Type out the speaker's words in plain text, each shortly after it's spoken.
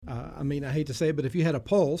I mean, I hate to say it, but if you had a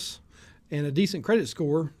pulse and a decent credit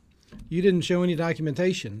score, you didn't show any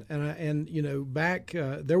documentation. And you know, back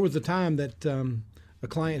there was a time that a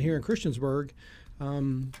client here in Christiansburg,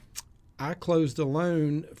 I closed a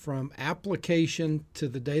loan from application to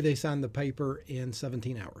the day they signed the paper in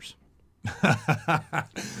 17 hours.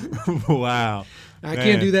 Wow. I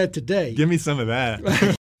can't do that today. Give me some of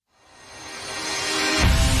that.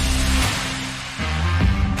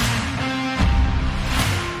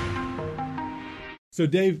 So,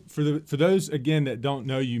 Dave, for those, again, that don't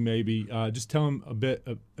know you maybe, just tell them a bit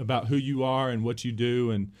about who you are and what you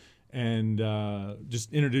do, and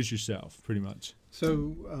just introduce yourself pretty much.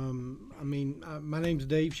 So, my name's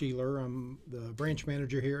Dave Sheeler. I'm the branch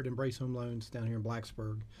manager here at Embrace Home Loans down here in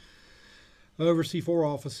Blacksburg. I oversee 4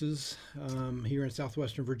 offices here in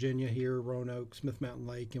southwestern Virginia, here, Roanoke, Smith Mountain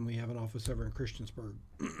Lake, and we have an office over in Christiansburg.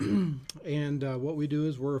 And what we do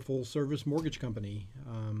is we're a full-service mortgage company.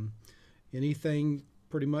 Anything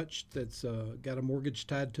pretty much that's got a mortgage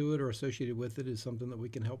tied to it or associated with it is something that we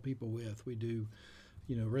can help people with. We do,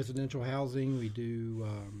 residential housing. We do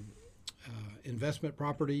investment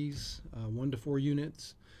properties, 1 to 4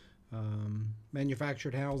 units,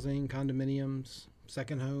 manufactured housing, condominiums,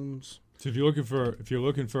 second homes. So if you're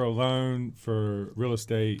looking for a loan for real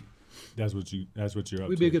estate, that's what you're up to.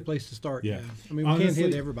 Would be a good place to start. Yeah. I mean, we honestly,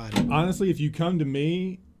 can't hit everybody. Honestly, if you come to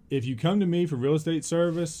me for real estate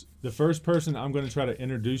service, the first person I'm going to try to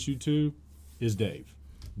introduce you to is Dave.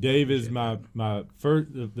 Dave is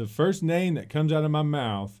the first name that comes out of my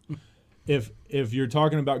mouth. If you're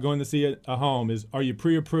talking about going to see a home, is, are you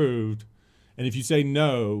pre-approved? And if you say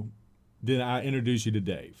no, then I introduce you to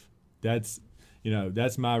Dave. That's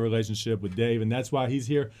my relationship with Dave, and that's why he's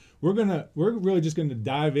here. We're really just gonna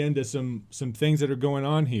dive into some things that are going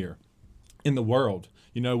on here in the world.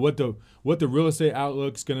 What the real estate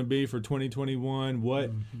outlook's going to be for 2021.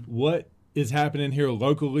 What is happening here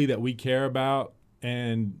locally that we care about,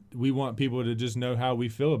 and we want people to just know how we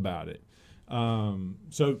feel about it.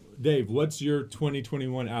 So, Dave, what's your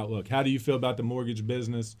 2021 outlook? How do you feel about the mortgage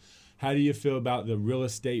business? How do you feel about the real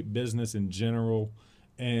estate business in general?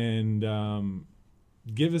 And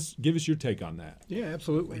give us your take on that. Yeah,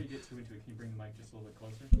 absolutely. Before you get too into it, can you bring the mic just a little bit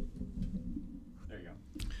closer? There you go.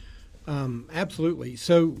 Absolutely.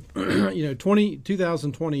 So,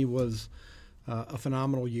 2020 was a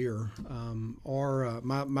phenomenal year.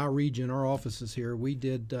 My region, our offices here, we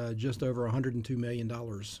did just over $102 million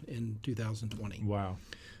in 2020. Wow.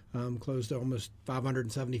 Closed almost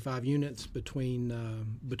 575 units between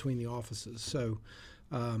the offices. So,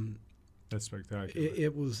 that's spectacular.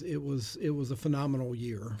 It was a phenomenal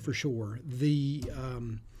year for sure. The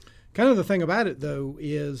kind of the thing about it though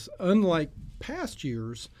is, unlike past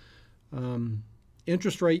years,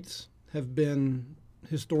 interest rates have been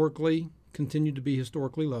continued to be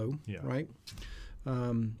historically low, right?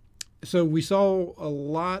 So we saw a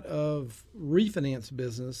lot of refinance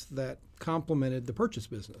business that complemented the purchase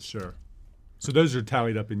business. Sure. So those are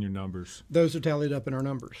tallied up in your numbers. Those are tallied up in our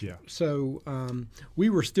numbers. Yeah. So we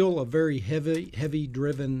were still a very heavy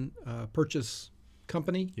driven purchase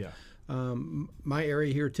company. Yeah. My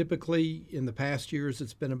area here, typically in the past years,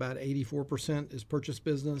 it's been about 84% is purchase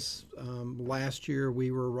business. Last year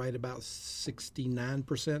we were right about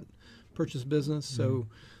 69% purchase business. So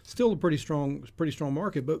still a pretty strong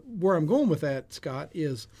market. But where I'm going with that, Scott,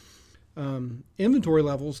 is inventory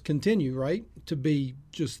levels continue, right, to be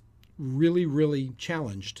just really, really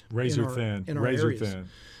challenged. Razor thin.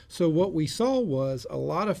 So what we saw was a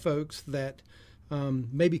lot of folks that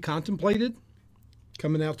maybe contemplated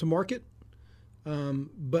coming out to market,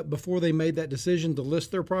 but before they made that decision to list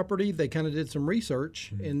their property, they kind of did some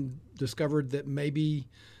research and discovered that maybe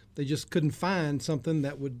they just couldn't find something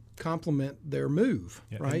that would complement their move,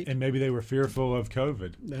 right? And maybe they were fearful of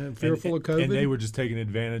COVID. And they were just taking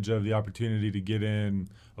advantage of the opportunity to get in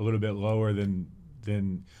a little bit lower than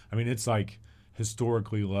it's like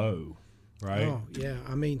historically low, right? Oh, yeah.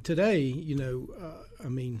 I mean, today,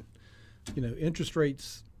 interest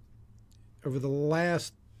rates over the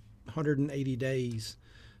last 180 days,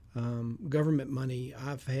 government money,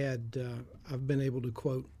 I've been able to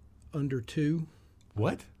quote under 2.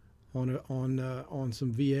 What? On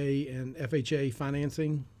some VA and FHA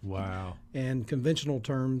financing. Wow. And conventional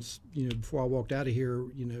terms, before I walked out of here,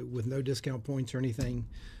 with no discount points or anything,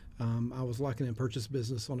 I was locking in purchase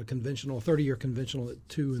business on a 30-year conventional at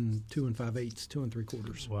 2 5/8, 2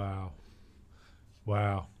 3/4.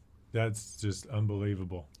 Wow. That's just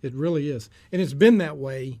unbelievable. It really is. And it's been that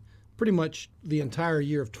way pretty much the entire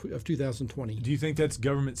year of 2020. Do you think that's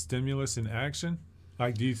government stimulus in action?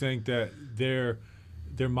 Like, do you think that their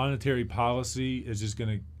monetary policy is just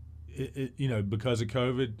going to because of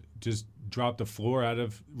COVID, just dropped the floor out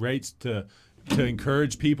of rates to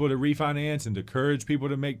encourage people to refinance and to encourage people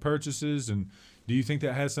to make purchases? And do you think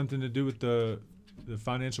that has something to do with the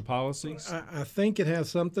financial policies? I think it has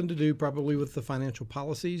something to do probably with the financial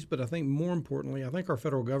policies, but I think more importantly, I think our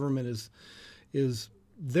federal government is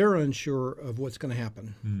they're unsure of what's going to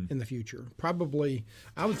happen in the future. Probably,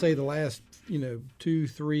 I would say the last 2,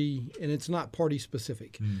 3, and it's not party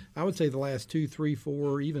specific. I would say the last 2, 3,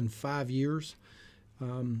 4, even 5 years,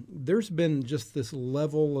 there's been just this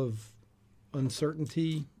level of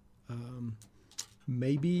uncertainty,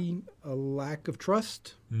 maybe a lack of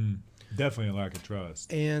trust. Definitely a lack of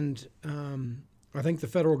trust. And I think the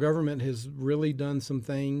federal government has really done some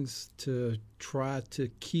things to try to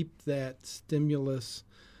keep that stimulus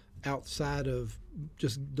outside of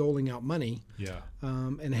just doling out money. Yeah.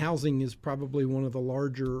 And housing is probably one of the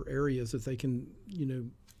larger areas that they can,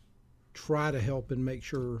 try to help and make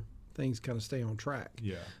sure things kind of stay on track.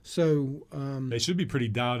 Yeah. So they should be pretty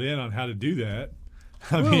dialed in on how to do that.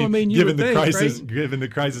 I mean, you given would the think, crisis, right? given the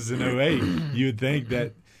crisis in 08, you would think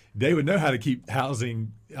that they would know how to keep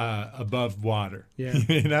housing above water. Yeah.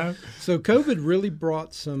 So COVID really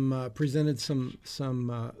brought presented some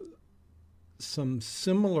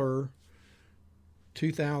similar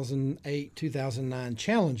 2008, 2009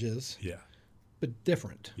 challenges. Yeah. But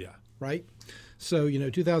different. Yeah. Right? So,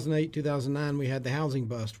 2008, 2009, we had the housing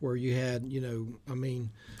bust where you had,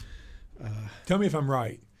 Tell me if I'm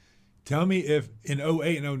right. Tell me if in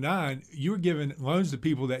 08 and 09, you were giving loans to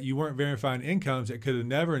people that you weren't verifying incomes that could have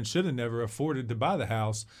never and should have never afforded to buy the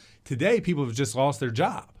house. Today, people have just lost their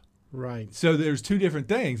job. Right. So there's two different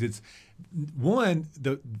things. It's one,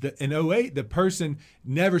 in 08, the person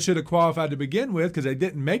never should have qualified to begin with because they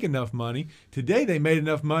didn't make enough money. Today, they made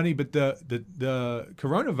enough money, but the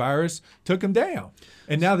coronavirus took them down.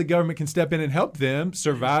 And now the government can step in and help them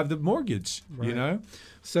survive the mortgage, Right.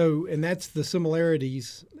 So, and that's the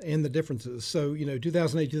similarities and the differences. So,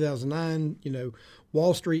 2008, 2009,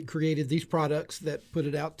 Wall Street created these products that put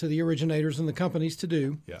it out to the originators and the companies to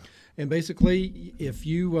do. Yeah. And basically, if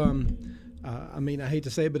you, I hate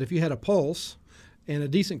to say it, but if you had a pulse and a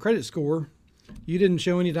decent credit score, you didn't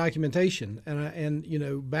show any documentation.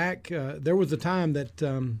 And back, there was a time that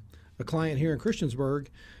a client here in Christiansburg,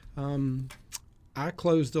 I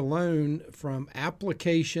closed a loan from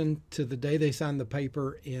application to the day they signed the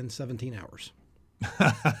paper in 17 hours.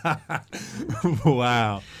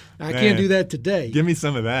 Wow. I can't do that today. Give me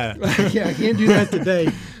some of that. Yeah, I can't do that today.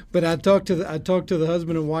 But I talked to the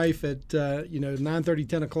husband and wife at 9:30,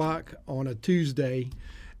 10 o'clock on a Tuesday,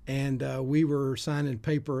 and we were signing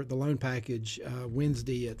paper, the loan package,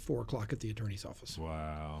 Wednesday at 4 o'clock at the attorney's office.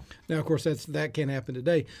 Wow. Now, of course, that can't happen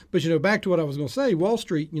today. But back to what I was going to say, Wall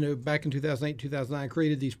Street, back in 2008, 2009,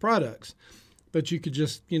 created these products, but you could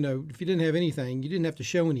just, if you didn't have anything, you didn't have to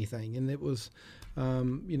show anything, and it was.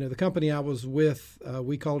 The company I was with,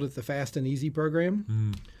 we called it the Fast and Easy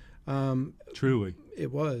program. Truly.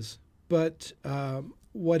 It was. But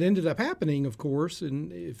what ended up happening, of course,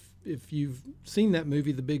 and if you've seen that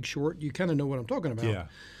movie, The Big Short, you kind of know what I'm talking about. Yeah.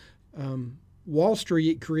 Wall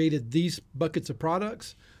Street created these buckets of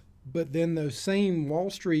products, but then those same Wall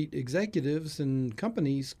Street executives and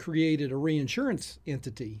companies created a reinsurance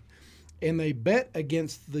entity. And they bet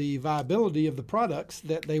against the viability of the products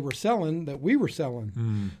that they were selling, that we were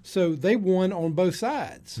selling. So they won on both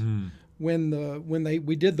sides. When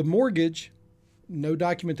we did the mortgage, no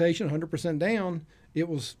documentation, 100% down, it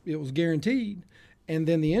was guaranteed. And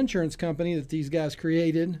then the insurance company that these guys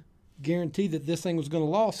created guaranteed that this thing was going to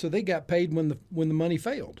lose, so they got paid when the money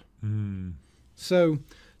failed. So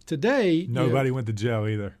today, nobody went to jail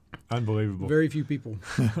either. Unbelievable. Very few people.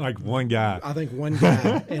 Like one guy. I think one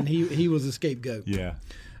guy, and he was a scapegoat. Yeah.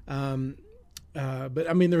 But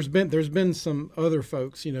I mean, there's been some other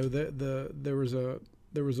folks. There was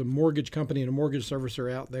a mortgage company and a mortgage servicer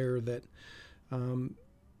out there that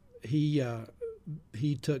he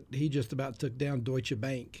just about took down Deutsche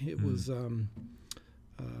Bank. It was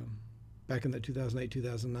back in the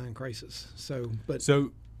 2008-2009 crisis. So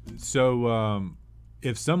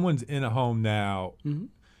if someone's in a home now.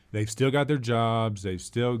 They've still got their jobs. They've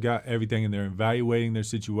still got everything, and they're evaluating their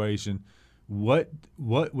situation. What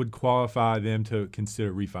would qualify them to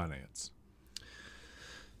consider refinance?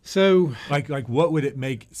 So, like what would it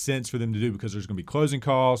make sense for them to do? Because there's going to be closing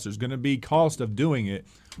costs. There's going to be cost of doing it.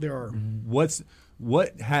 There are.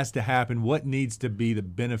 What has to happen? What needs to be the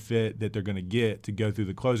benefit that they're going to get to go through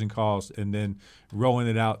the closing costs and then rolling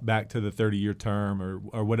it out back to the 30-year term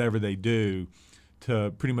or whatever they do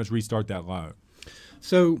to pretty much restart that loan?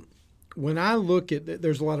 So when I look at,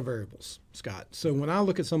 there's a lot of variables, Scott. So when I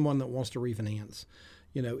look at someone that wants to refinance,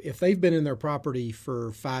 if they've been in their property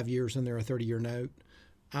for 5 years and they're a 30-year note,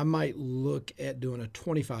 I might look at doing a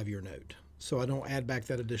 25-year note, so I don't add back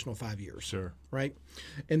that additional 5 years. Sure. Right.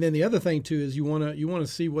 And then the other thing too is you want to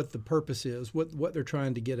see what the purpose is, what they're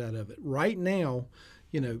trying to get out of it. Right now,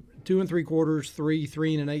 2 3/4, 3,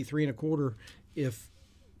 3 1/8, 3 1/4. If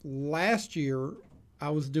last year I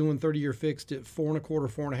was doing 30-year fixed at 4 1/4,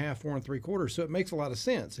 4 1/2, 4 3/4, so it makes a lot of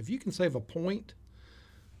sense. If you can save a point,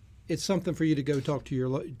 it's something for you to go talk to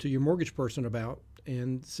your mortgage person about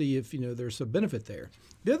and see if there's a benefit there.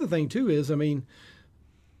 The other thing too is,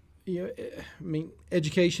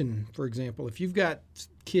 education, for example. If you've got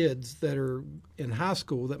kids that are in high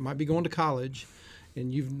school that might be going to college,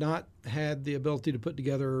 and you've not had the ability to put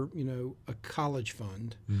together, a college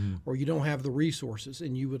fund, or you don't have the resources,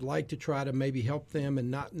 and you would like to try to maybe help them and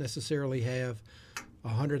not necessarily have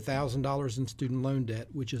 $100,000 in student loan debt,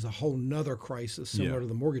 which is a whole nother crisis similar to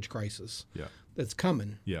the mortgage crisis that's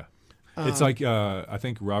coming. Yeah. It's like I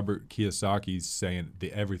think Robert Kiyosaki's saying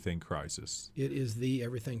the everything crisis. It is the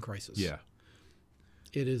everything crisis. Yeah.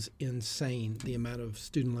 It is insane the amount of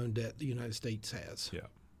student loan debt the United States has. Yeah.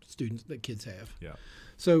 Students that kids have. Yeah.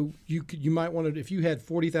 So you might want to, if you had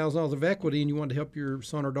 $40,000 of equity and you wanted to help your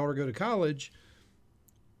son or daughter go to college,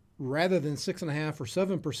 rather than 6.5% or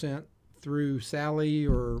 7% through Sally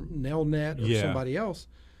or Nelnet or somebody else,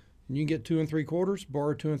 and you can get 2 3/4,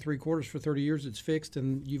 borrow 2 3/4 for 30 years. It's fixed,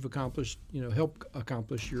 and you've accomplished, help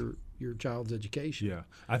accomplish your child's education. Yeah,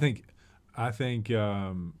 I think,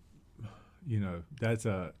 that's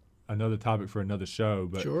another topic for another show.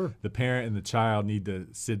 But Sure. The parent and the child need to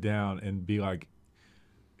sit down and be like,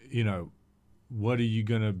 what are you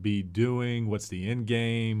going to be doing? What's the end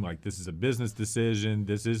game? Like, this is a business decision.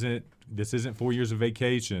 This isn't 4 years of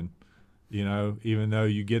vacation. Even though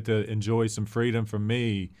you get to enjoy some freedom from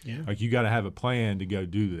me, like, you got to have a plan to go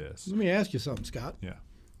do this. Let me ask you something, Scott. Yeah.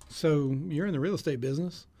 So you're in the real estate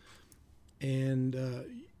business, and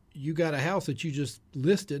you got a house that you just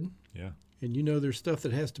listed. Yeah. And there's stuff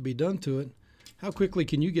that has to be done to it. How quickly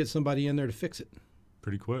can you get somebody in there to fix it?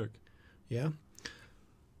 Pretty quick. Yeah.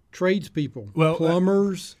 Tradespeople, Well,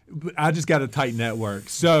 plumbers. I just got a tight network,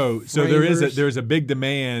 so there's a big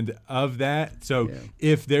demand of that. So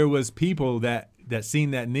if there was people that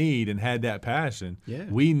seen that need and had that passion,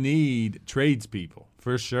 we need tradespeople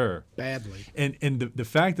for sure, badly. And the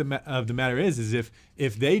fact of the matter is if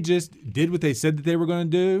they just did what they said that they were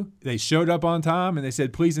going to do, they showed up on time and they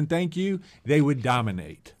said please and thank you, they would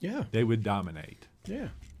dominate. Yeah, they would dominate. Yeah,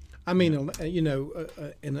 I mean,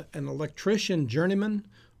 an electrician journeyman,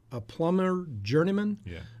 a plumber journeyman,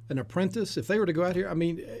 an apprentice, if they were to go out here,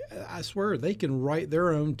 I swear they can write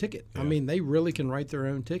their own ticket. Yeah. They really can write their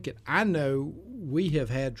own ticket. I know we have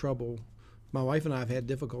had trouble, my wife and I have had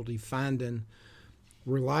difficulty finding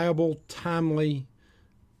reliable, timely,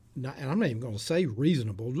 and I'm not even going to say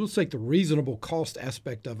reasonable, let's take the reasonable cost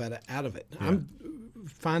aspect of it out of it. Yeah. I'm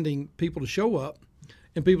finding people to show up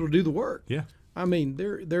and people to do the work. Yeah.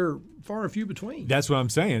 They're far and few between. That's what I'm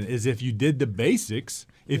saying. Is if you did the basics,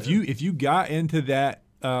 if you got into that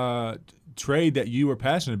trade that you were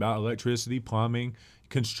passionate about, electricity, plumbing,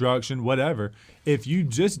 construction, whatever, if you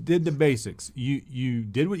just did the basics, you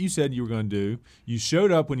did what you said you were going to do, you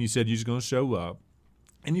showed up when you said you was going to show up,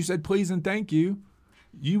 and you said please and thank you,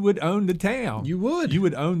 you would own the town. You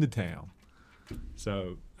would own the town.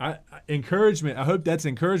 So encouragement. I hope that's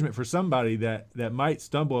encouragement for somebody that might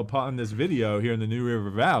stumble upon this video here in the New River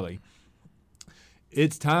Valley.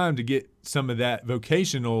 It's time to get some of that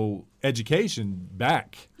vocational education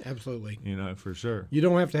back. Absolutely. For sure. You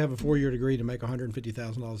don't have to have a 4-year degree to make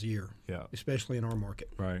 $150,000 a year. Yeah. Especially in our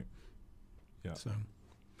market. Right. Yeah. So.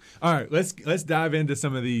 All right, let's dive into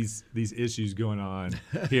some of these issues going on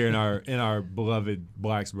here in our beloved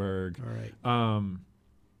Blacksburg. All right.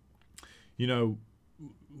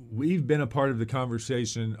 We've been a part of the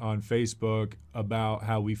conversation on Facebook about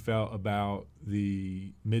how we felt about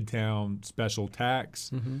the Midtown special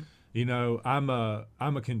tax. Mm-hmm. I'm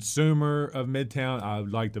a consumer of Midtown. I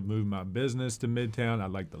would like to move my business to Midtown.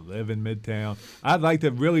 I'd like to live in Midtown. I'd like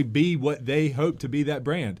to really be what they hope to be, that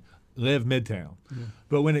brand, live Midtown. Mm-hmm.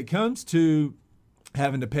 But when it comes to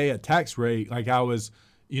having to pay a tax rate, like I was,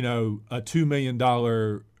 a $2 million,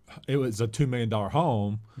 it was a $2 million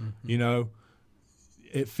home, mm-hmm.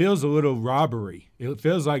 It feels a little robbery. It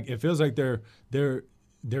feels like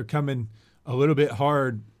they're coming a little bit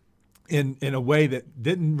hard in a way that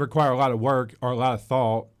didn't require a lot of work or a lot of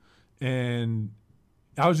thought. And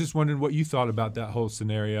I was just wondering what you thought about that whole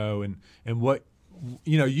scenario and what,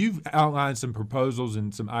 you've outlined some proposals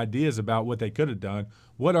and some ideas about what they could have done.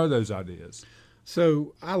 What are those ideas?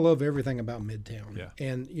 So I love everything about Midtown. Yeah.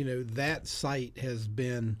 And, that site has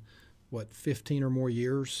been, 15 or more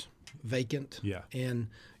years vacant. Yeah. And,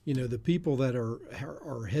 the people that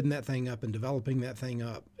are heading that thing up and developing that thing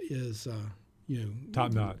up is,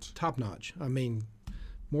 Top notch. Top notch. I mean,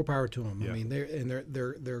 more power to them. Yeah. I mean,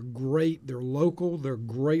 they're great. They're local. They're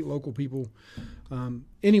great local people.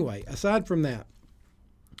 Anyway, aside from that,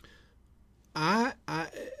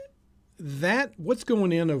 what's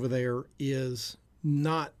going in over there is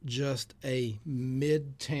not just a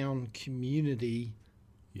Midtown community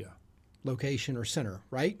Yeah. location or center,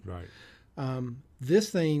 right? Right.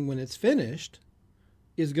 This thing, when it's finished,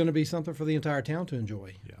 is going to be something for the entire town to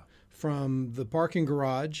enjoy. Yeah. From the parking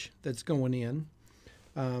garage that's going in,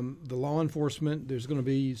 the law enforcement, there's going to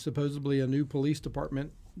be supposedly a new police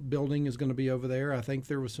department building is going to be over there. I think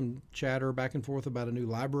there was some chatter back and forth about a new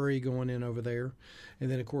library going in over there. And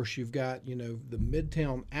then, of course, you've got, the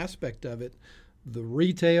Midtown aspect of it, the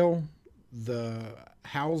retail, the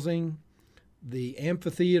housing, the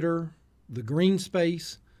amphitheater, the green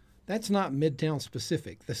space. That's not Midtown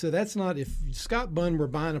specific. So that's not, if Scott Bunn were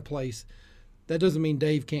buying a place, that doesn't mean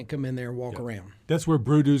Dave can't come in there and walk around. That's where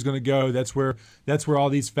Brewdoo's going to go. That's where all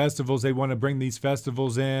these festivals. They want to bring these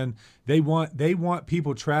festivals in. They want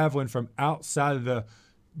people traveling from outside of the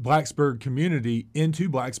Blacksburg community into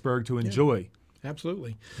Blacksburg to enjoy.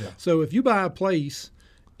 Absolutely. Yeah. So if you buy a place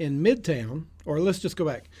in Midtown, or let's just go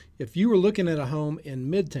back, if you were looking at a home in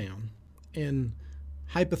Midtown, and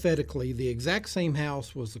hypothetically the exact same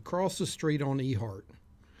house was across the street on Ehart,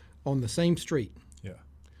 on the same street, Yeah.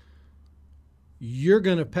 you're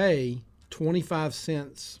going to pay 25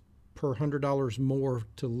 cents per $100 more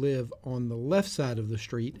to live on the left side of the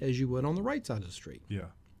street as you would on the right side of the street. Yeah.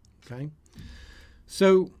 Okay.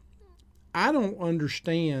 So I don't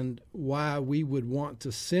understand why we would want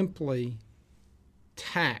to simply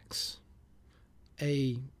tax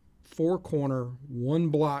a four corner, one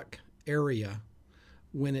block area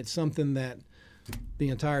when it's something that the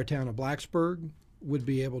entire town of Blacksburg would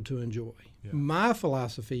be able to enjoy. Yeah. My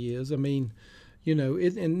philosophy is, and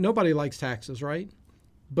nobody likes taxes, right?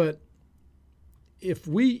 But if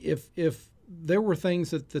there were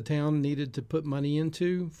things that the town needed to put money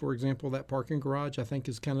into, for example, that parking garage, I think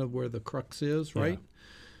is kind of where the crux is, right?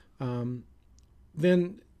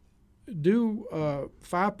 Then do a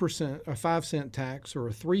 5%, a 5-cent tax or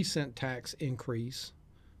a 3-cent tax increase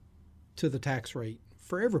to the tax rate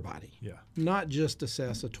for everybody. Yeah. Not just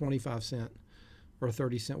assess a 25 cent or a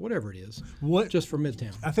 30 cent, whatever it is, What? just for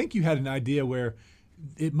Midtown. I think you had an idea where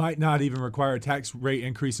it might not even require a tax rate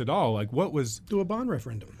increase at all. Like what was? Do a bond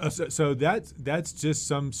referendum. So that's just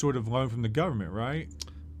some sort of loan from the government, right?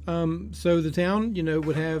 So the town,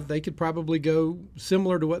 would have, they could probably go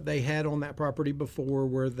similar to what they had on that property before,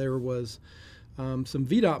 where there was some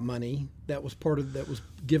VDOT money that was was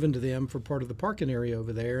given to them for part of the parking area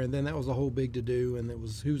over there, and then that was a whole big to do, and it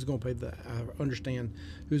was who's going to pay I understand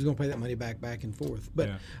who's going to pay that money back and forth. But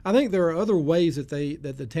Yeah. I think there are other ways that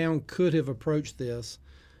the town could have approached this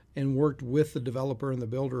and worked with the developer and the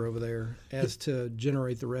builder over there as to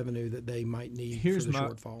generate the revenue that they might need for the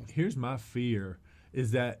shortfall. Here's my fear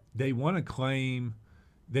is that they want to claim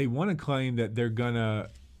that they're going to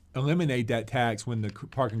eliminate that tax when the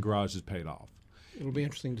parking garage is paid off. It'll be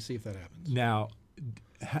interesting to see if that happens. Now,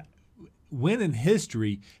 when in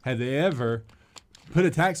history have they ever put a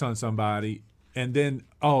tax on somebody and then,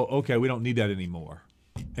 oh, okay, we don't need that anymore,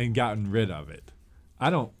 and gotten rid of it? I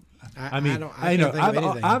can't think of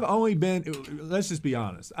anything. I've only been, let's just be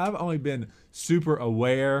honest, I've only been super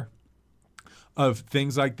aware of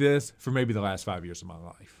things like this for maybe the last 5 years of my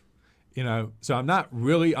life. So I'm not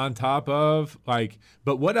really on top of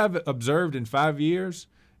but what I've observed in 5 years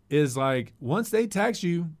is once they tax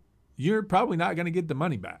you, you're probably not going to get the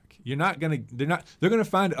money back. They're going to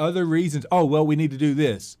find other reasons. Oh, well, we need to do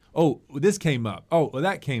this. Oh, this came up. Oh, well,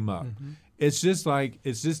 that came up. Mm-hmm. It's just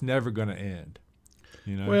never going to end.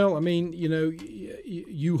 Well,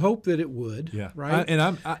 you hope that it would. Yeah. Right.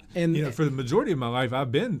 And for the majority of my life,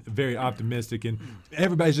 I've been very optimistic, and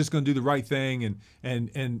everybody's just going to do the right thing,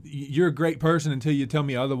 and you're a great person until you tell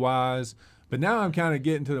me otherwise. But now I'm kind of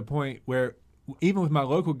getting to the point where, even with my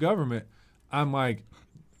local government, I'm like,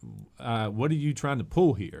 what are you trying to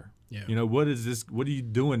pull here? Yeah. What is this? What are you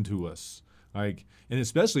doing to us? And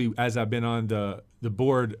especially as I've been on the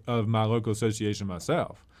board of my local association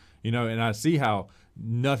myself, and I see how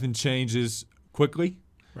nothing changes quickly,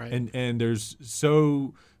 right? And there's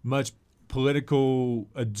so much political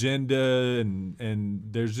agenda, and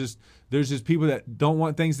there's just people that don't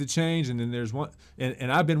want things to change, and then there's one,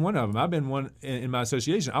 and I've been one of them. I've been one in my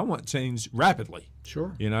association. I want change rapidly.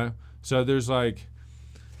 Sure. So there's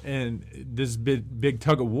this big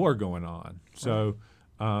tug of war going on. So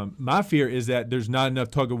my fear is that there's not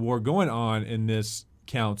enough tug of war going on in this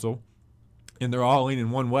council, and they're all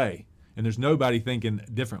leaning one way, and there's nobody thinking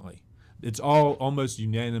differently. It's all almost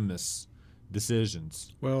unanimous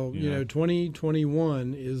decisions. Well,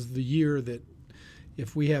 2021 is the year that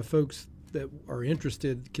if we have folks that are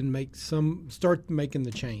interested can start making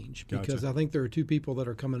the change, because Gotcha. I think there are two people that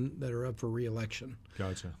are up for re-election.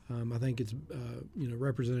 Gotcha. I think it's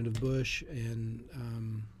Representative Bush and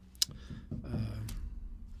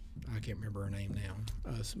I can't remember her name now,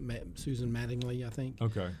 Susan Mattingly, I think.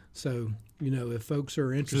 Okay. So if folks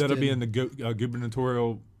are interested, So that'll be in the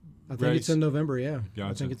gubernatorial I think race? it's in November. Yeah, I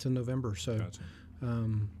Gotcha. think it's in November. So, Gotcha.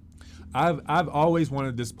 I've always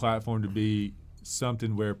wanted this platform to be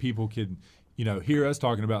something where people can, hear us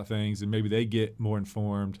talking about things, and maybe they get more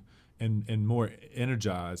informed and more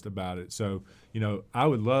energized about it. So, I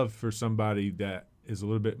would love for somebody that is a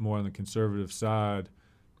little bit more on the conservative side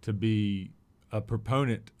to be a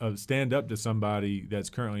proponent of stand up to somebody that's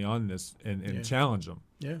currently on this and challenge them.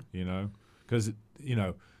 Yeah. Because,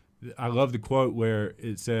 I love the quote where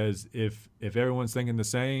it says, if everyone's thinking the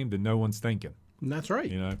same, then no one's thinking. And that's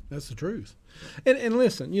right. That's the truth. And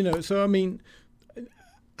listen, so I mean,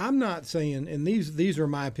 I'm not saying, and these are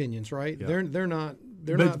my opinions, right? Yeah. They're not.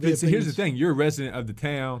 But see, here's the thing: you're a resident of the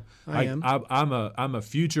town. I am. I'm a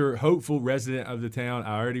future hopeful resident of the town.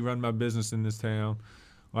 I already run my business in this town.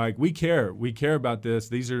 Like, we care about this.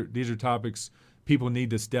 These are topics people need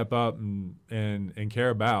to step up and care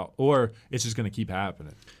about, or it's just going to keep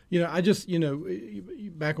happening. I just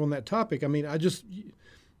back on that topic. I mean, I just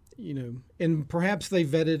and perhaps they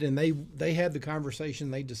vetted and they had the conversation,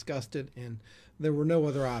 they discussed it, and there were no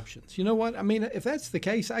other options. You know what? I mean, if that's the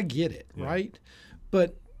case, I get it, right?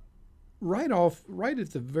 But right off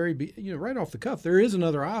the cuff, there is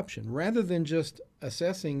another option. Rather than just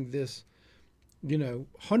assessing this,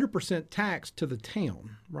 100% tax to the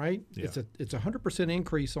town, right? Yeah. It's a 100%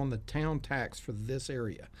 increase on the town tax for this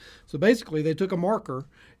area. So basically, they took a marker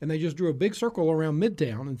and they just drew a big circle around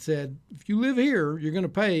Midtown and said, if you live here, you're going to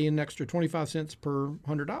pay an extra 25 cents per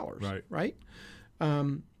 $100. Right?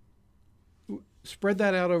 Spread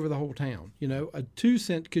that out over the whole town. A 2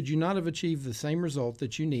 cent, could you not have achieved the same result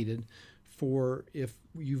that you needed for if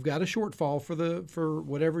you've got a shortfall for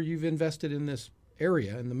whatever you've invested in this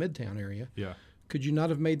area, in the Midtown area? Yeah. Could you not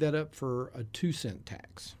have made that up for a 2 cent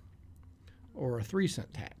tax or a 3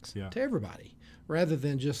 cent tax to everybody, rather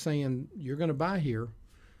than just saying you're going to buy here,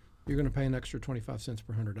 you're going to pay an extra 25 cents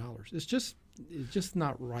per $100? It's just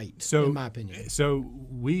not right, in my opinion. So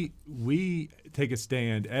we take a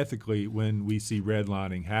stand ethically when we see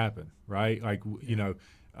redlining happen, right? Like,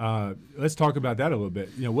 let's talk about that a little bit.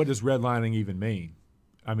 What does redlining even mean?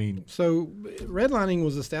 I mean, so redlining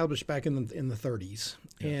was established back in the 30s,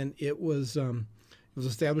 and it was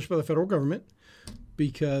established by the federal government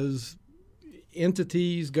because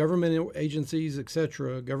entities, government agencies,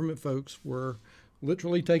 etc., government folks were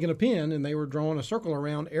literally taking a pen and they were drawing a circle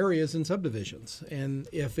around areas and subdivisions. And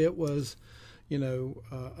if it was,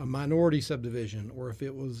 a minority subdivision, or if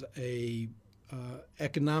it was a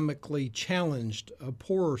economically challenged, a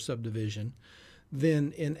poorer subdivision,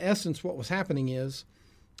 then in essence what was happening is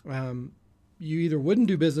you either wouldn't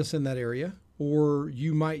do business in that area, or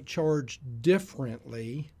you might charge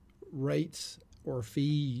differently rates or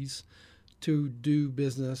fees to do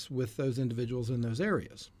business with those individuals in those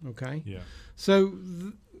areas. Okay. Yeah. So,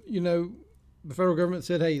 the federal government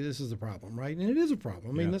said, hey, this is a problem, right? And it is a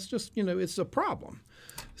problem. I mean, that's just, it's a problem.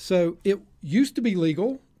 So it used to be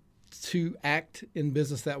legal to act in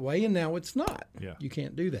business that way, and now it's not. Yeah. You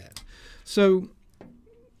can't do that. So,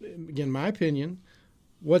 again, my opinion,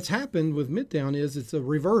 what's happened with Midtown is it's a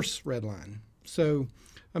reverse red line. So,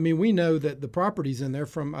 I mean, we know that the property's in there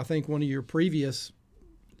from, I think, one of your previous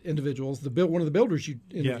individuals, one of the builders you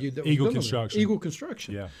interviewed. That was Eagle building Construction. Eagle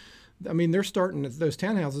Construction. Yeah. I mean, they're starting at those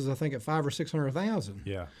townhouses, I think, at $500,000 or $600,000.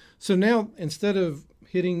 Yeah. So now, instead of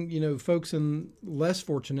hitting, folks in less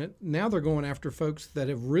fortunate, now they're going after folks that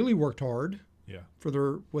have really worked hard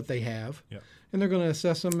for what they have. Yeah. And they're going to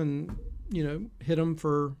assess them and, hit them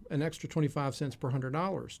for an extra 25 cents per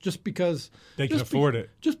 $100 just because they can afford it.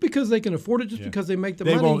 Just because they can afford it, because they make the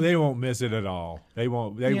money. They won't miss it at all. They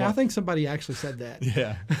won't. I think somebody actually said that.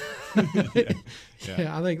 Yeah.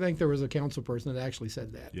 Yeah, I think there was a council person that actually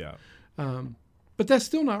said that. Yeah. But that's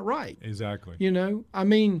still not right. Exactly. I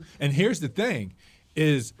mean. And here's the thing,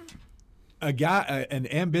 is an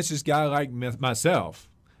ambitious guy like myself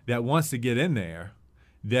that wants to get in there,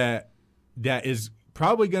 that is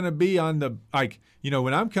probably going to be on the,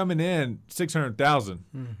 when I'm coming in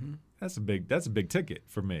 600,000, That's a big ticket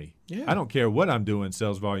for me. Yeah. I don't care what I'm doing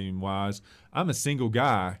sales volume wise. I'm a single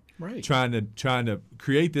guy Right. trying to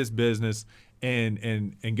create this business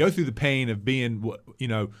and go through the pain of being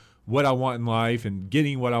what I want in life and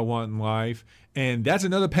getting what I want in life. And that's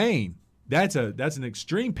another pain. That's an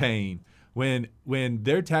extreme pain when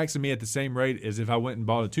they're taxing me at the same rate as if I went and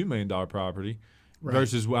bought a $2 million property Right.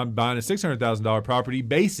 versus when I'm buying a $600,000 property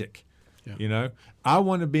basic. Yeah. I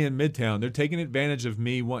want to be in Midtown. They're taking advantage of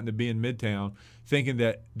me wanting to be in Midtown, thinking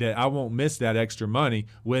that I won't miss that extra money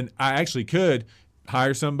when I actually could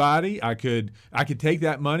hire somebody. I could take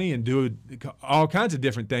that money and do all kinds of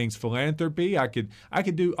different things, philanthropy. I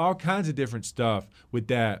could do all kinds of different stuff with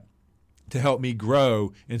that to help me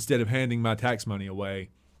grow instead of handing my tax money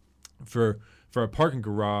away for a parking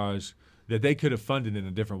garage that they could have funded in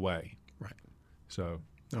a different way. Right. So,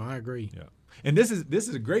 No, I agree. yeah. And this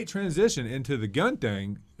is a great transition into the gun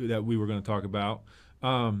thing that we were going to talk about,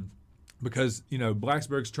 because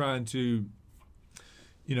Blacksburg's trying to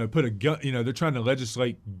put a gun. They're trying to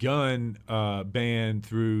legislate gun ban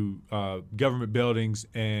through government buildings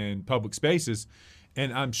and public spaces,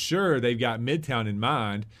 and I'm sure they've got Midtown in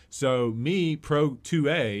mind. So me, Pro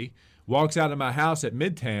 2A, walks out of my house at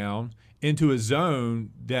Midtown into a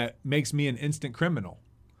zone that makes me an instant criminal.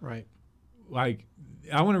 Right. Like,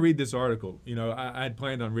 I want to read this article. I had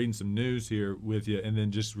planned on reading some news here with you and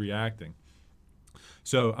then just reacting.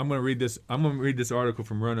 So I'm going to read this. I'm going to read this article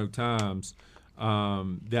from Roanoke Times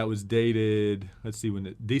that was dated. Let's see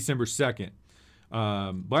December 2nd.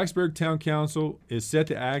 Blacksburg Town Council is set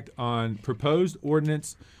to act on proposed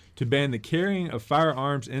ordinance to ban the carrying of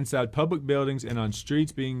firearms inside public buildings and on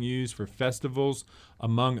streets being used for festivals,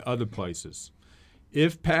 among other places.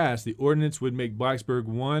 If passed, the ordinance would make Blacksburg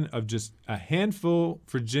one of just a handful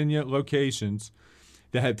Virginia locations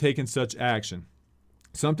that have taken such action,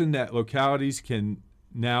 something that localities can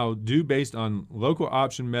now do based on local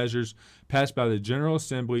option measures passed by the General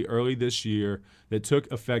Assembly early this year that took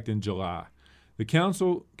effect in July. The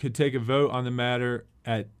council could take a vote on the matter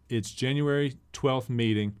at its January 12th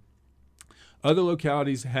meeting. Other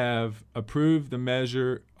localities have approved the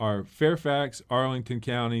measure are Fairfax, Arlington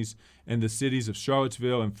counties, and the cities of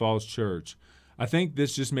Charlottesville and Falls Church. I think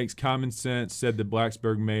this just makes common sense, said the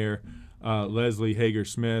Blacksburg mayor, Leslie Hager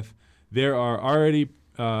Smith. There are already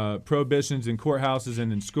prohibitions in courthouses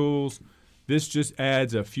and in schools. This just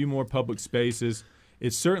adds a few more public spaces.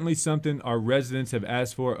 It's certainly something our residents have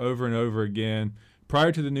asked for over and over again.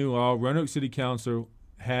 Prior to the new law, Roanoke City Council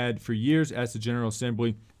had for years asked the General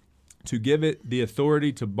Assembly to give it the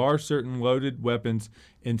authority to bar certain loaded weapons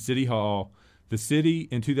in City Hall. The city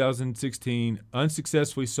in 2016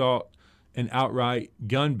 unsuccessfully sought an outright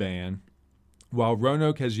gun ban. While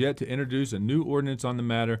Roanoke has yet to introduce a new ordinance on the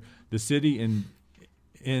matter, the city in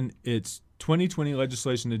its 2020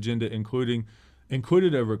 legislation agenda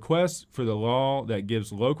included a request for the law that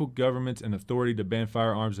gives local governments an authority to ban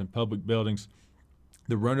firearms in public buildings.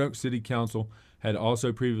 The Roanoke City Council had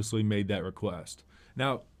also previously made that request.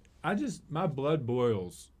 Now, my blood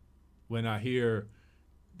boils when I hear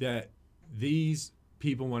that these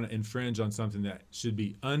people want to infringe on something that should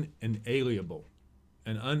be unalienable,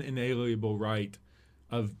 an unalienable right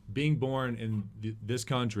of being born in this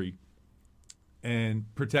country and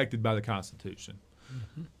protected by the Constitution.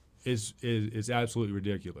 Mm-hmm. is absolutely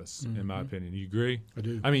ridiculous, in my opinion. You agree? I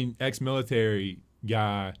do. I mean, ex-military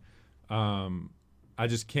guy, I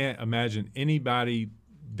just can't imagine anybody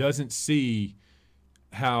doesn't see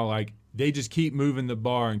how, like, they just keep moving the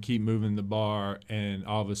bar and keep moving the bar, and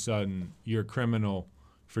all of a sudden you're a criminal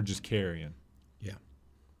for just carrying. Yeah.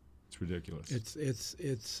 It's ridiculous. It's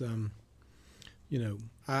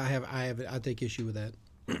I take issue with that.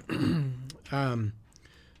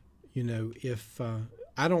 If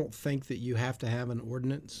I don't think that you have to have an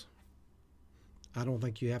ordinance. I don't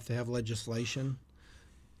think you have to have legislation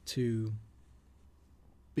to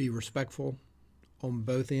be respectful on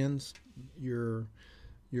both ends. Your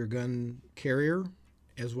gun carrier,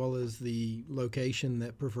 as well as the location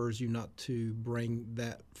that prefers you not to bring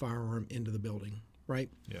that firearm into the building, right?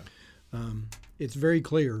 Yeah. It's very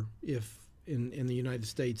clear if in the United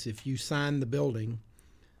States, if you sign the building,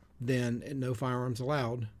 then no firearms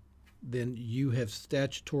allowed, then you have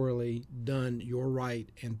statutorily done your right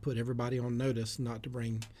and put everybody on notice not to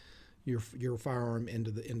bring your firearm into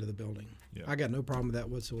the building. Yeah. I got no problem with that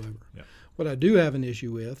whatsoever. Yeah. What I do have an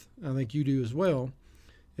issue with, I think you do as well,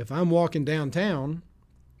 if I'm walking downtown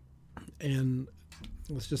and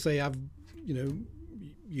let's just say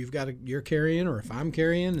you're carrying, or if I'm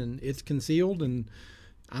carrying and it's concealed and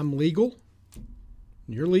I'm legal,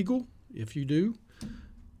 and you're legal if you do,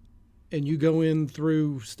 and you go in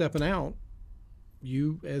through stepping out,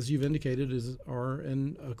 you, as you've indicated, are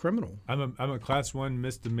a criminal. I'm a class 1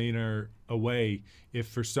 misdemeanor away if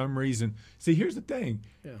for some reason. See, here's the thing.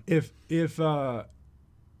 Yeah.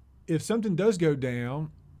 If something does go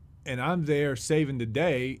down and I'm there saving the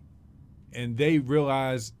day and they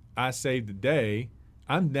realize I saved the day,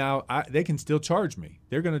 they can still charge me.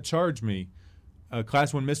 They're going to charge me a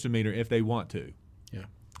class 1 misdemeanor if they want to.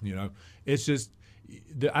 Yeah. It's just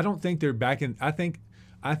I don't think they're back in. I think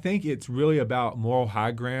it's really about moral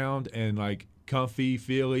high ground and like comfy,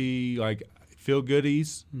 feely, like feel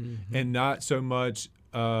goodies, and not so much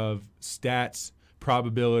of stats,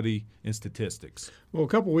 probability, and statistics. Well, a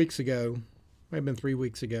couple weeks ago, might have been 3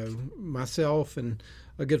 weeks ago, myself and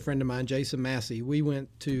a good friend of mine, Jason Massey, we went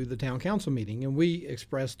to the town council meeting and we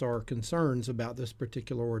expressed our concerns about this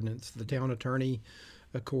particular ordinance. The town attorney,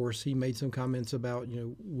 of course, he made some comments about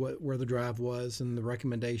where the drive was and the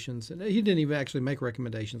recommendations, and he didn't even actually make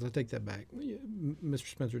recommendations. I take that back. Mr.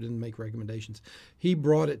 Spencer didn't make recommendations. He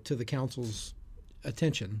brought it to the council's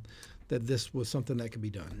attention that this was something that could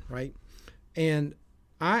be done, right? And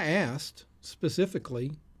I asked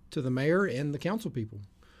specifically to the mayor and the council people,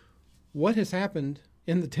 what has happened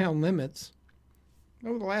in the town limits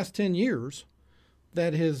over the last 10 years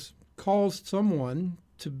that has caused someone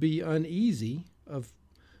to be uneasy of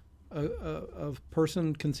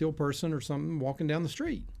concealed person or something walking down the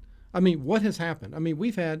street? I mean, what has happened? I mean,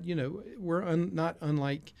 we've had, we're not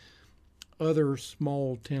unlike other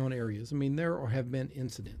small town areas. I mean, there have been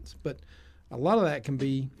incidents, but a lot of that can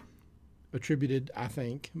be attributed, I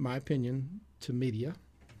think, in my opinion, to media.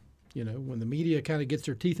 When the media kind of gets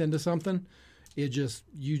their teeth into something, you just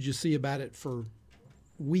see about it for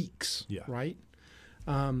weeks, right?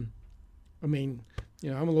 I mean,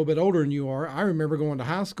 I'm a little bit older than you are. I remember going to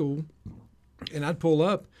high school, and I'd pull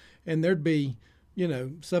up, and there'd be,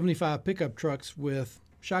 75 pickup trucks with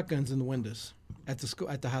shotguns in the windows at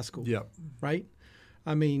the high school. Yep. Right?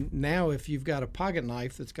 I mean, now if you've got a pocket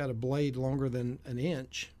knife that's got a blade longer than an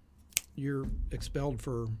inch, you're expelled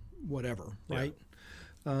for whatever, right?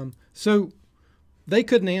 So they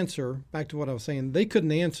couldn't answer, back to what I was saying, they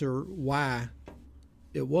couldn't answer why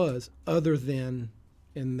it was, other than,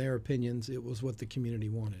 in their opinions, it was what the community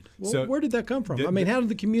wanted. Well, So where did that come from? I mean, how did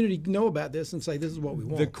the community know about this and say this is what we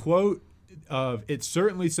want? The quote of it's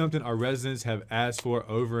certainly something our residents have asked for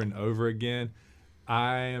over and over again.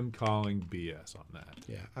 I am calling BS on that.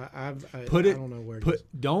 Yeah, I don't know where it is.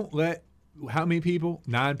 Don't let how many people?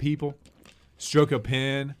 9 people stroke a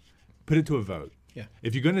pen. Put it to a vote. Yeah.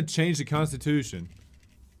 If you're going to change the Constitution,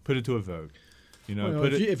 put it to a vote. Well,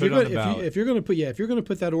 put if it on the ballot. If you're going to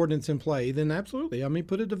put that ordinance in play, then absolutely. I mean,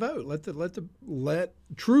 put it to vote.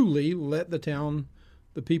 Truly let the town,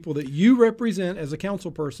 the people that you represent as a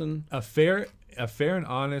council person. A fair and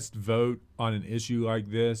honest vote on an issue like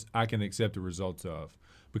this, I can accept the results of,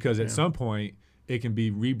 because at some point it can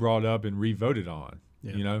be re-brought up and re-voted on.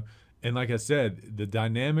 Yeah. And like I said, the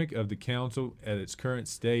dynamic of the council at its current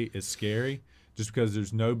state is scary, just because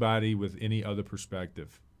there's nobody with any other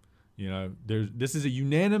perspective. This is a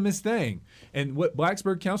unanimous thing. And what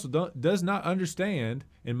Blacksburg Council does not understand,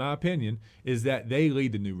 in my opinion, is that they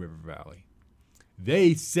lead the New River Valley.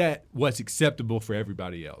 They set what's acceptable for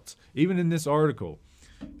everybody else. Even in this article,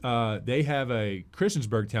 they have a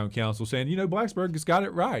Christiansburg Town Council saying, Blacksburg has got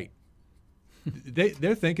it right.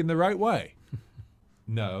 They're thinking the right way.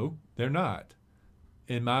 No, they're not.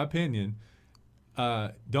 In my opinion,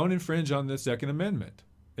 don't infringe on the Second Amendment.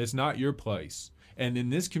 It's not your place. And in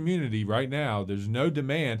this community right now, there's no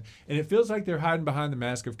demand, and it feels like they're hiding behind the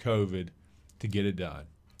mask of COVID to get it done,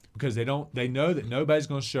 because they know that nobody's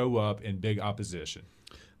going to show up in big opposition.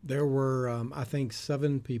 There were, I think,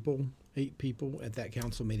 8 people at that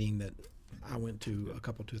council meeting that I went to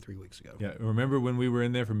 2-3 weeks ago. Yeah, remember when we were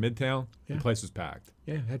in there from Midtown? Yeah. The place was packed.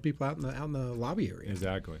 Yeah, had people out in the lobby area.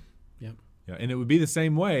 Exactly. Yeah. Yeah, and it would be the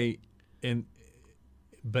same way,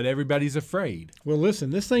 but everybody's afraid. Well,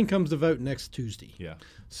 listen, this thing comes to vote next Tuesday. Yeah.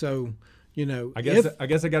 So, I guess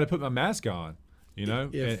I got to put my mask on,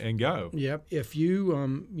 and go. Yep. If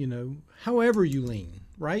you, however you lean,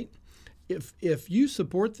 right? If you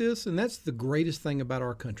support this, and that's the greatest thing about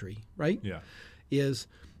our country, right? Yeah. Is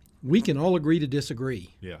we can all agree to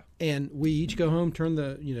disagree. Yeah. And we each go home,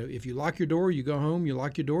 if you lock your door, you go home, you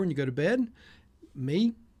lock your door, and you go to bed.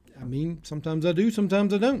 Sometimes I do,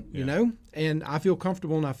 sometimes I don't, and I feel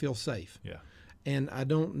comfortable and I feel safe. Yeah. And I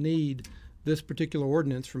don't need this particular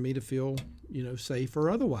ordinance for me to feel, safe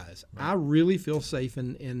or otherwise. Right. I really feel safe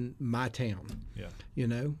in my town. Yeah.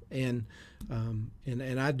 And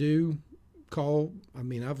I do call,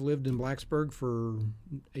 I've lived in Blacksburg for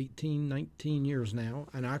 18, 19 years now,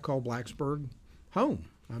 and I call Blacksburg home.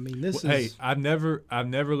 I mean, this Hey, is I've never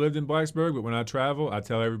lived in Blacksburg, but when I travel, I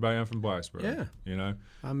tell everybody I'm from Blacksburg. Yeah. You know,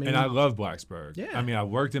 I mean, and I love Blacksburg. Yeah. I mean, I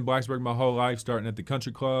worked in Blacksburg my whole life, starting at the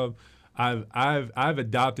country club. I've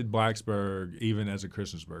adopted Blacksburg even as a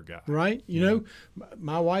Christiansburg guy. right. You know,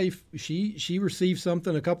 my wife, she received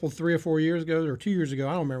something a couple, 3 or 4 years ago or 2 years ago.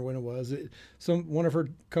 I don't remember when it was. One of her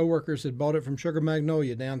coworkers had bought it from Sugar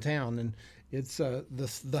Magnolia downtown, and it's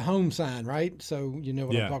the home sign, right? So you know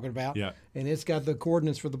what Yeah. I'm talking about. Yeah. And it's got the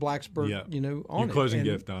coordinates for the Blacksburg, Yeah. on Your it. closing And-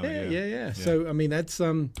 gift on it, Yeah, yeah. yeah. So I mean, that's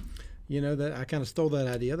that I kind of stole that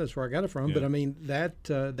idea. That's where I got it from. But Yeah. I mean,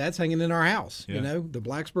 that's hanging in our house. Yeah. The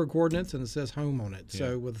Blacksburg coordinates, and it says home on it. Yeah.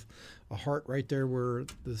 So with a heart right there where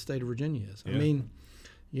the state of Virginia is. I Yeah. mean,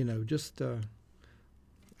 just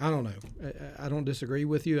I don't know. I don't disagree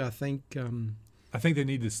with you. I think I think they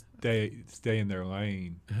need to stay in their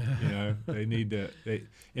lane. You know, they need to.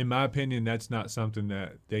 In my opinion, that's not something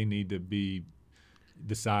that they need to be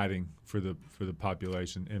deciding for the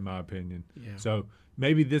population. In my opinion, Yeah. so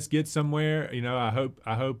maybe this gets somewhere. You know, I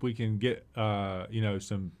hope we can get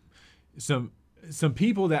some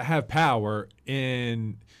people that have power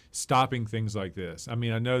in stopping things like this. I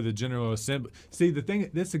mean, I know the General Assembly. See, the thing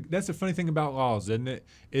that's the funny thing about laws, isn't it?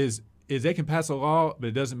 Is they can pass a law, but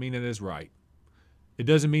it doesn't mean that it's right. It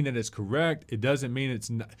doesn't mean that it's correct. It doesn't mean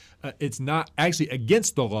it's not actually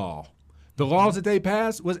against the law. The laws that they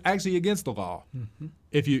passed was actually against the law. Mm-hmm.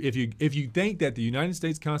 If you think that the United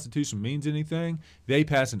States Constitution means anything, they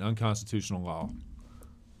pass an unconstitutional law.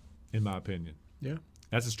 In my opinion, yeah,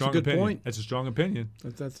 that's a strong good opinion. point. That's a strong opinion.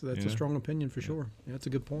 that's Yeah. a strong opinion for sure. Yeah, that's a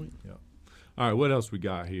good point. Yeah. All right, what else we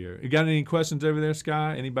got here? You got any questions over there,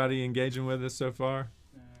 Sky? Anybody engaging with us so far?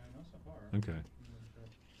 Not so far. Okay.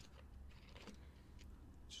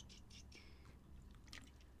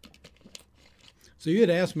 So you had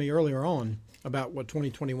asked me earlier on about what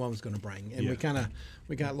 2021 was going to bring, and Yeah.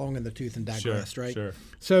 we got long in the tooth and digressed, right? Sure.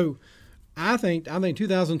 So I think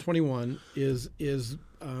 2021 is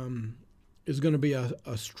going to be a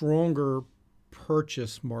stronger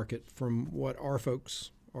purchase market from what our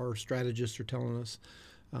folks, our strategists, are telling us.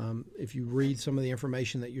 If you read some of the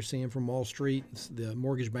information that you're seeing from Wall Street, the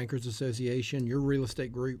Mortgage Bankers Association, your real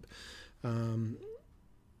estate group,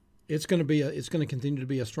 it's going to continue to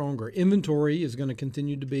be a stronger inventory. Is going to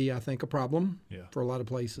continue to be, I think, a problem Yeah. for a lot of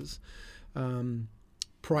places.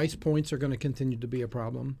 Price points are going to continue to be a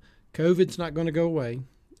problem. COVID's not going to go away.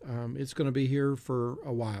 It's going to be here for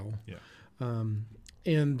a while. Yeah. And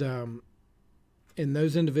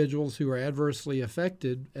those individuals who are adversely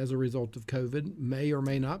affected as a result of COVID may or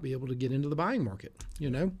may not be able to get into the buying market,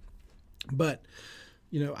 But,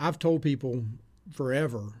 I've told people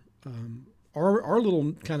forever, our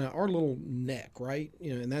little neck, right?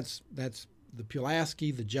 And that's the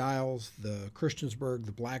Pulaski, the Giles, the Christiansburg,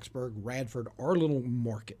 the Blacksburg, Radford, our little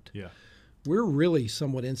market. Yeah. We're really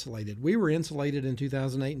somewhat insulated. We were insulated in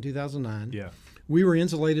 2008 and 2009. Yeah. We were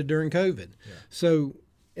insulated during COVID. Yeah. So,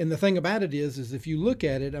 and the thing about it is if you look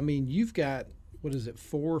at it, I mean, you've got,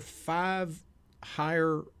 5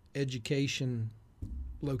 higher education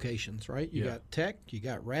locations, right? You Yeah. got Tech, you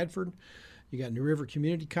got Radford, you got New River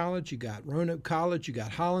Community College, you got Roanoke College, you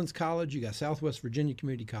got Hollins College, you got Southwest Virginia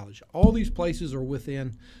Community College. All these places are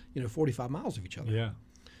within, 45 miles of each other. Yeah.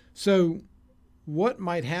 So what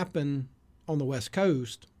might happen on the West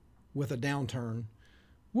Coast with a downturn,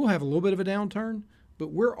 we'll have a little bit of a downturn,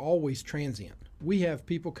 but we're always transient. We have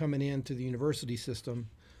people coming into the university system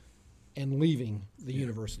and leaving the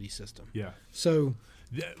university system. Yeah. So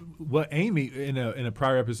What Amy in a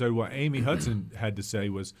prior episode, what Amy Hudson had to say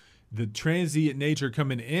was the transient nature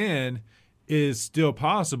coming in is still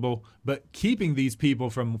possible, but keeping these people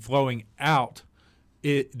from flowing out,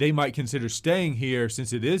 they might consider staying here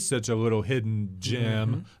since it is such a little hidden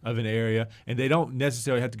gem of an area, and they don't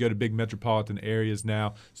necessarily have to go to big metropolitan areas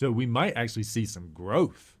now. So we might actually see some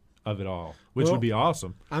growth of it all, which Well, would be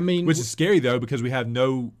awesome. I mean, Which is scary though, because we have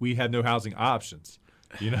no housing options.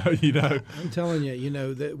 You know. I'm telling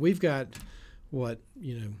you, that we've got I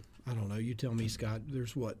don't know. You tell me, Scott.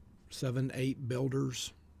 There's 7, 8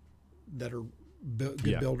 builders that are good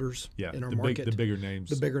Yeah. builders Yeah. in our the market. the bigger names.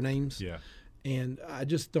 The bigger names. Yeah. And I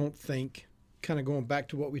just don't think, kind of going back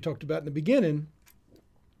to what we talked about in the beginning,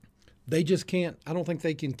 they just can't. I don't think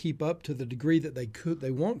they can keep up to the degree that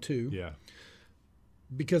they want to, Yeah.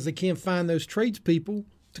 because they can't find those tradespeople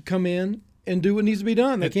to come in and do what needs to be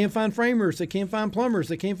done. They can't find framers. They can't find plumbers.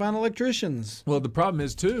 They can't find electricians. Well, the problem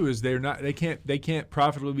is too is they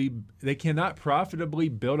cannot profitably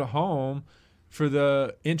build a home for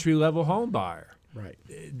the entry level home buyer. Right.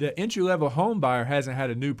 The entry level home buyer hasn't had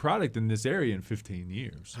a new product in this area in 15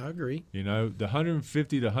 years. I agree. The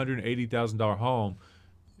 $150,000 to $180,000 home,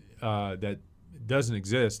 that doesn't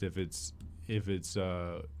exist if it's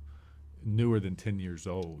newer than 10 years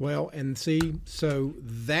old. Well, and see, so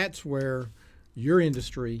that's where your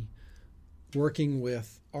industry working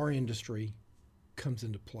with our industry comes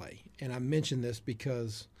into play. And I mention this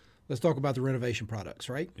because let's talk about the renovation products,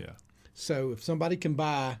 right? Yeah. So if somebody can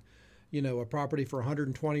buy, a property for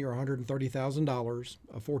 $120,000 or $130,000,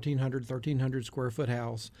 a 1,400, 1,300 square foot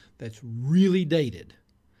house that's really dated,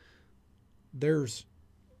 there's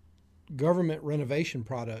government renovation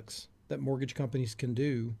products that mortgage companies can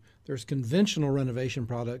do. There's conventional renovation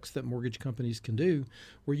products that mortgage companies can do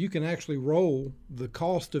where you can actually roll the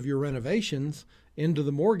cost of your renovations into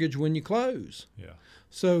the mortgage when you close. Yeah.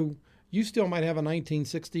 So you still might have a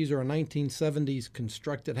 1960s or a 1970s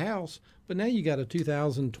constructed house, but now you got a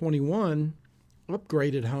 2021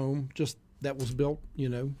 upgraded home just that was built,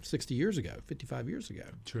 60 years ago, 55 years ago.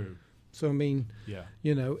 True. So, I mean, Yeah.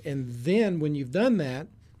 And then when you've done that,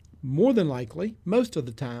 more than likely, most of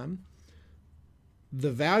the time,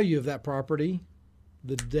 the value of that property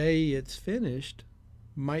the day it's finished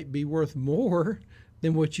might be worth more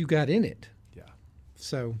than what you got in it. Yeah.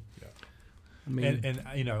 So, Yeah. I mean, And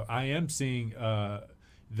I am seeing the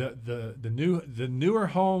newer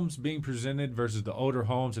homes being presented versus the older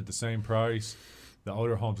homes at the same price. The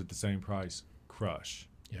older homes at the same price crush.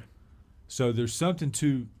 Yeah. So there's something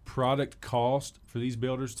to product cost for these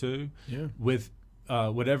builders too. Yeah. With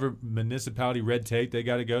whatever municipality red tape they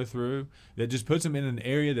got to go through, that just puts them in an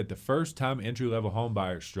area that the first time entry level home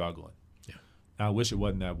buyer is struggling. Yeah. And I wish it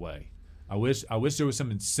wasn't that way. I wish there was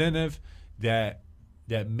some incentive that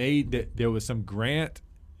made that there was some grant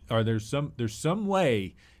or there's some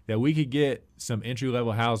way that we could get some entry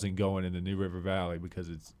level housing going in the New River Valley because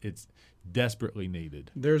it's desperately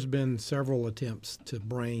needed. there's been several attempts to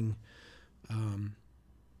bring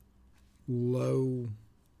low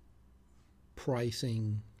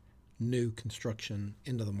pricing new construction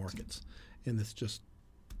into the markets, and it just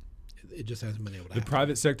hasn't been able to The happen.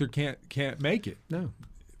 private sector can't make it. No,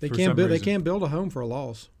 they For can't some build. They reason. can't build a home for a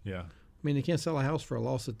loss. Yeah. I mean, they can't sell a house for a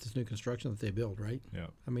loss at this new construction that they build, right? Yeah.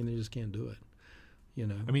 I mean, they just can't do it.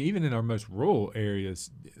 I mean, even in our most rural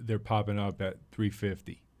areas, they're popping up at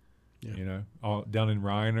 350. Yeah. All down in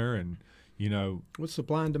Reiner and What's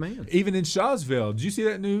supply and demand? even in Shawsville. Did you see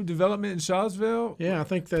that new development in Shawsville? Yeah, I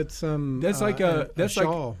think that's That's like that's Shaw. That's a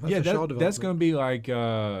Shaw that's development. going to be like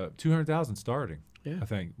 200,000 starting. Yeah. I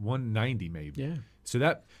think 190 maybe. Yeah. So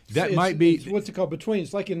that It's- might be it's what's it called between.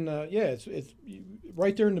 It's like in it's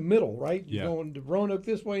right there in the middle, right? You're Yeah. going to Roanoke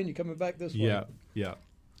this way and you're coming back this way. yeah.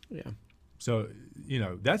 Yeah. So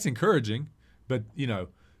that's encouraging, but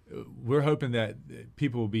we're hoping that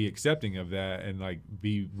people will be accepting of that and like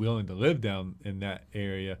be willing to live down in that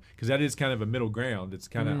area because that is kind of a middle ground. It's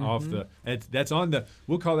kind of off the. That's on the.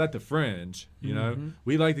 We'll call that the fringe.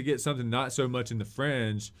 We like to get something not so much in the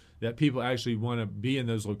fringe that people actually want to be in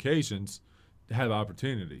those locations to have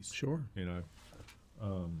opportunities. Sure.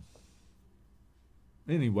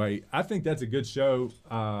 Anyway, I think that's a good show.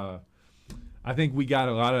 I think we got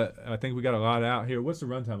a lot out here. What's the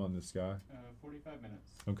runtime on this guy? 45 minutes.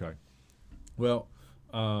 Okay. Well,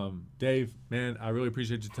 Dave, man, I really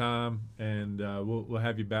appreciate your time, and we'll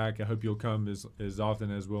have you back. I hope you'll come as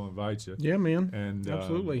often as we'll invite you. Yeah, man. And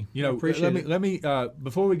Absolutely. let me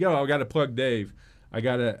before we go, I got to plug Dave. I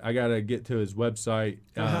gotta get to his website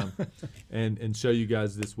and show you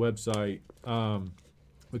guys this website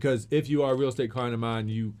because if you are a real estate client of mine,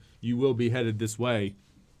 you will be headed this way.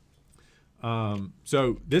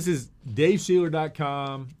 So this is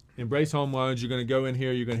DaveSheeler.com. Embrace Home Loans. You're going to go in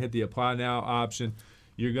here. You're going to hit the Apply Now option.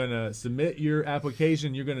 You're going to submit your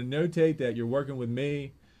application. You're going to notate that you're working with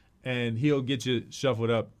me, and he'll get you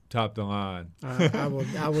shuffled up top the line. I will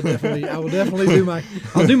definitely do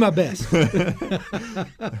my best.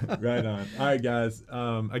 Right on. All right, guys.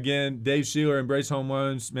 Again, Dave Sheeler, Embrace Home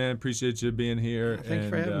Loans. Man, appreciate you being here. Thanks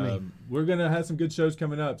for having me. We're going to have some good shows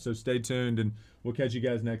coming up, so stay tuned, and we'll catch you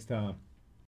guys next time.